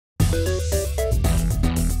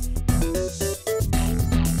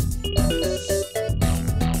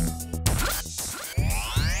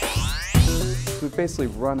we've basically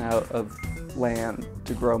run out of land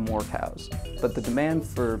to grow more cows, but the demand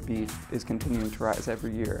for beef is continuing to rise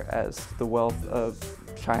every year as the wealth of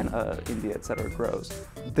China, India, etc. grows.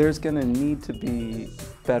 There's going to need to be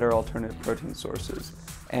better alternative protein sources,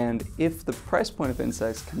 and if the price point of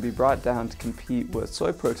insects can be brought down to compete with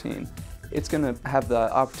soy protein, it's going to have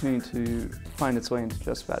the opportunity to find its way into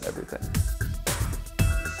just about everything.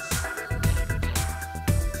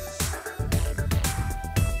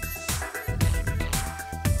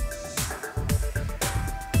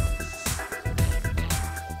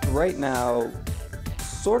 Right now,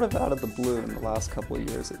 sort of out of the blue in the last couple of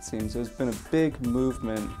years, it seems, there's been a big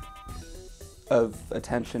movement of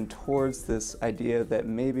attention towards this idea that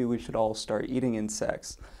maybe we should all start eating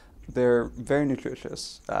insects. They're very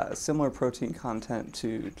nutritious, similar protein content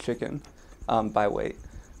to chicken by weight.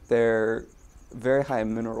 They're very high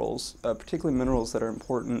in minerals, particularly minerals that are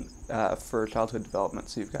important for childhood development.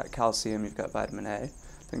 So you've got calcium, you've got vitamin A,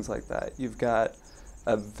 things like that. You've got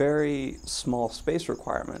a very small space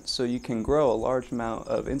requirement, so you can grow a large amount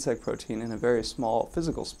of insect protein in a very small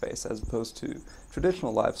physical space, as opposed to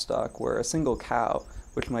traditional livestock where a single cow,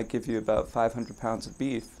 which might give you about 500 pounds of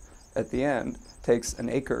beef at the end, takes an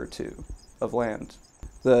acre or two of land.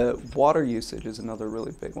 The water usage is another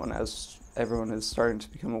really big one. As everyone is starting to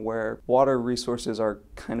become aware, water resources are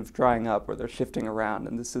kind of drying up, or they're shifting around,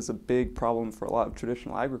 and this is a big problem for a lot of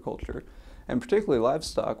traditional agriculture, and particularly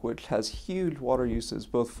livestock, which has huge water uses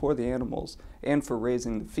both for the animals and for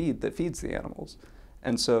raising the feed that feeds the animals.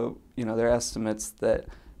 And so, there are estimates that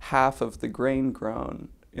half of the grain grown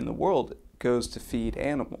in the world goes to feed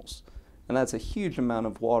animals. And that's a huge amount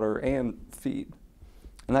of water and feed.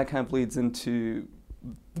 And that kind of leads into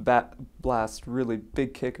the last really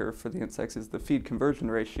big kicker for the insects is the feed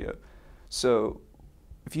conversion ratio. So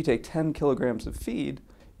if you take 10 kilograms of feed,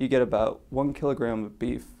 you get about 1 kilogram of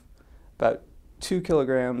beef, about 2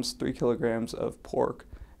 kilograms, 3 kilograms of pork,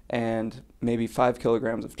 and maybe 5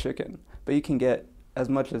 kilograms of chicken. But you can get as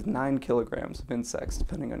much as 9 kilograms of insects,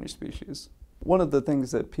 depending on your species. One of the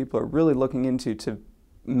things that people are really looking into to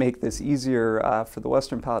make this easier for the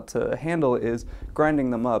Western palate to handle is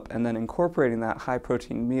grinding them up and then incorporating that high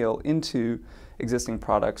protein meal into existing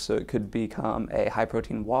products, so it could become a high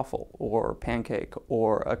protein waffle or pancake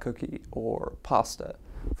or a cookie or pasta,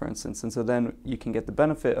 for instance. And so then you can get the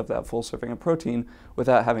benefit of that full serving of protein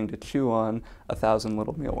without having to chew on 1,000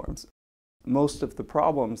 little mealworms. Most of the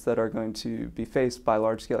problems that are going to be faced by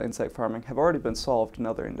large-scale insect farming have already been solved in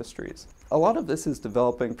other industries. A lot of this is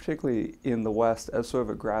developing, particularly in the West, as sort of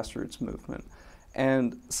a grassroots movement.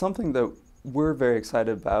 And something that we're very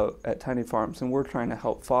excited about at Tiny Farms, and we're trying to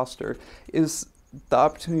help foster, is the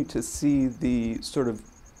opportunity to see the sort of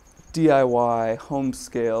DIY,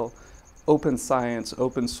 home-scale, open science,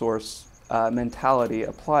 open source mentality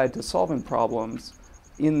applied to solving problems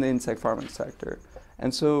in the insect farming sector.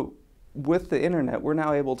 And so with the internet, we're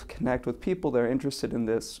now able to connect with people that are interested in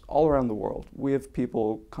this all around the world. We have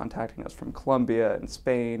people contacting us from Colombia and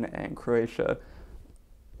Spain and Croatia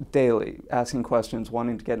daily, asking questions,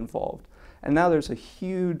 wanting to get involved. And now there's a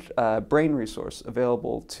huge brain resource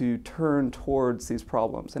available to turn towards these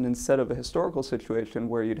problems. And instead of a historical situation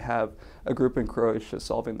where you'd have a group in Croatia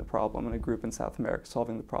solving the problem and a group in South America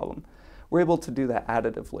solving the problem, we're able to do that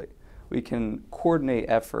additively. We can coordinate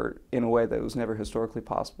effort in a way that was never historically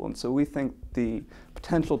possible. And so we think the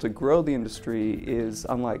potential to grow the industry is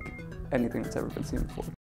unlike anything that's ever been seen before.